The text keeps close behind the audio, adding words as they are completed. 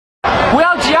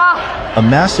A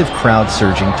massive crowd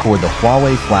surging toward the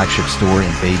Huawei flagship store in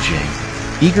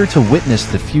Beijing, eager to witness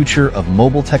the future of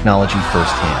mobile technology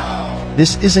firsthand.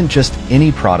 This isn't just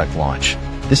any product launch.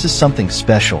 This is something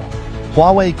special.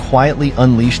 Huawei quietly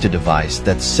unleashed a device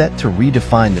that's set to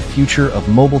redefine the future of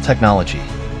mobile technology,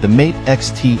 the Mate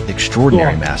X-T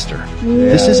Extraordinary Master.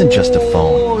 This isn't just a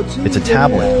phone. It's a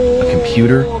tablet, a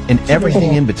computer, and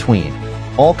everything in between,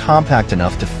 all compact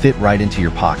enough to fit right into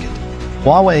your pocket.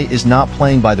 Huawei is not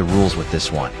playing by the rules with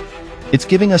this one. It's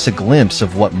giving us a glimpse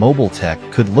of what mobile tech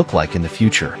could look like in the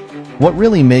future. What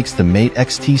really makes the Mate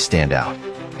X-T stand out?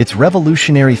 Its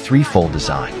revolutionary three-fold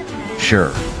design.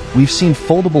 Sure, we've seen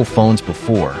foldable phones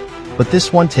before, but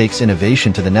this one takes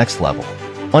innovation to the next level.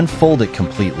 Unfold it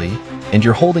completely, and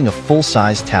you're holding a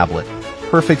full-size tablet,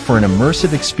 perfect for an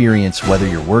immersive experience whether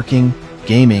you're working,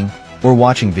 gaming, or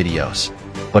watching videos.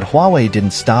 But Huawei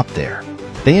didn't stop there.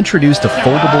 They introduced a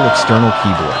foldable external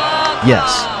keyboard.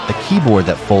 Yes, a keyboard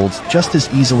that folds just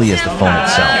as easily as the phone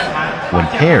itself. When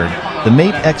paired, the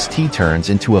Mate X-T turns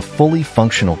into a fully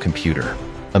functional computer.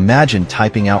 Imagine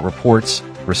typing out reports,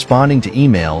 responding to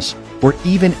emails, or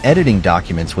even editing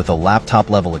documents with a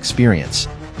laptop-level experience,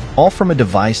 all from a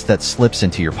device that slips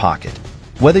into your pocket.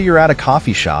 Whether you're at a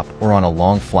coffee shop or on a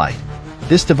long flight,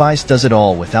 this device does it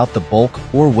all without the bulk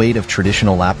or weight of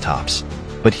traditional laptops.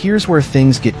 But here's where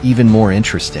things get even more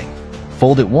interesting.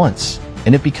 Fold it once,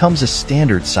 and it becomes a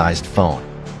standard-sized phone.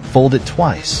 Fold it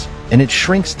twice, and it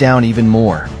shrinks down even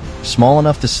more, small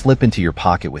enough to slip into your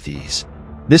pocket with ease.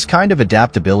 This kind of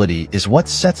adaptability is what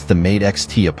sets the Mate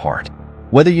X-T apart.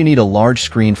 Whether you need a large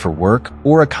screen for work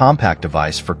or a compact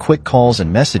device for quick calls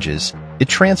and messages, it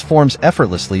transforms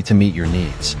effortlessly to meet your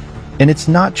needs. And it's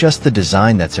not just the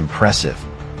design that's impressive.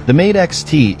 The Mate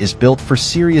X-T is built for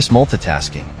serious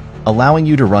multitasking, allowing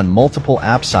you to run multiple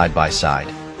apps side by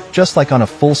side, just like on a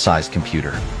full-size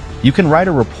computer. You can write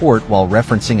a report while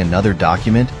referencing another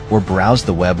document or browse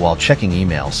the web while checking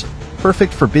emails.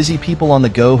 Perfect for busy people on the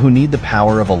go who need the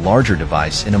power of a larger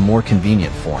device in a more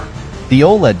convenient form. The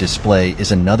OLED display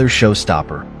is another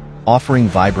showstopper, offering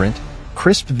vibrant,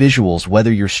 crisp visuals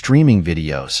whether you're streaming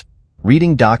videos,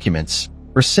 reading documents,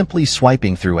 or simply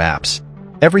swiping through apps.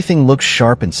 Everything looks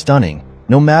sharp and stunning,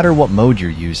 no matter what mode you're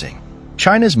using.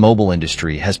 China's mobile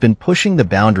industry has been pushing the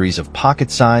boundaries of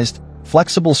pocket-sized,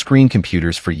 flexible screen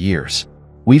computers for years.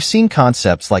 We've seen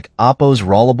concepts like Oppo's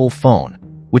rollable phone,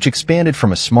 which expanded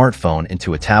from a smartphone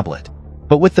into a tablet.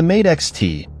 But with the Mate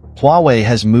X-T, Huawei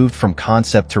has moved from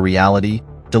concept to reality,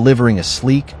 delivering a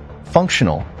sleek,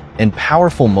 functional, and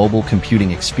powerful mobile computing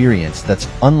experience that's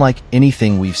unlike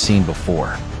anything we've seen before.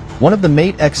 One of the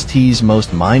Mate X-T's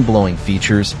most mind-blowing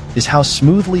features is how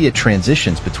smoothly it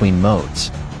transitions between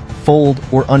modes. Fold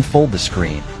or unfold the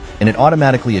screen, and it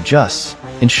automatically adjusts,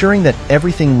 ensuring that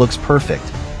everything looks perfect,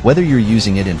 whether you're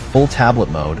using it in full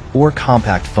tablet mode or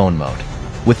compact phone mode.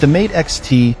 With the Mate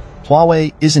X-T,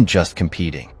 Huawei isn't just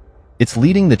competing. It's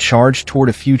leading the charge toward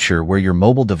a future where your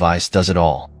mobile device does it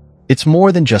all. It's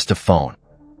more than just a phone.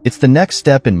 It's the next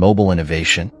step in mobile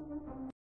innovation,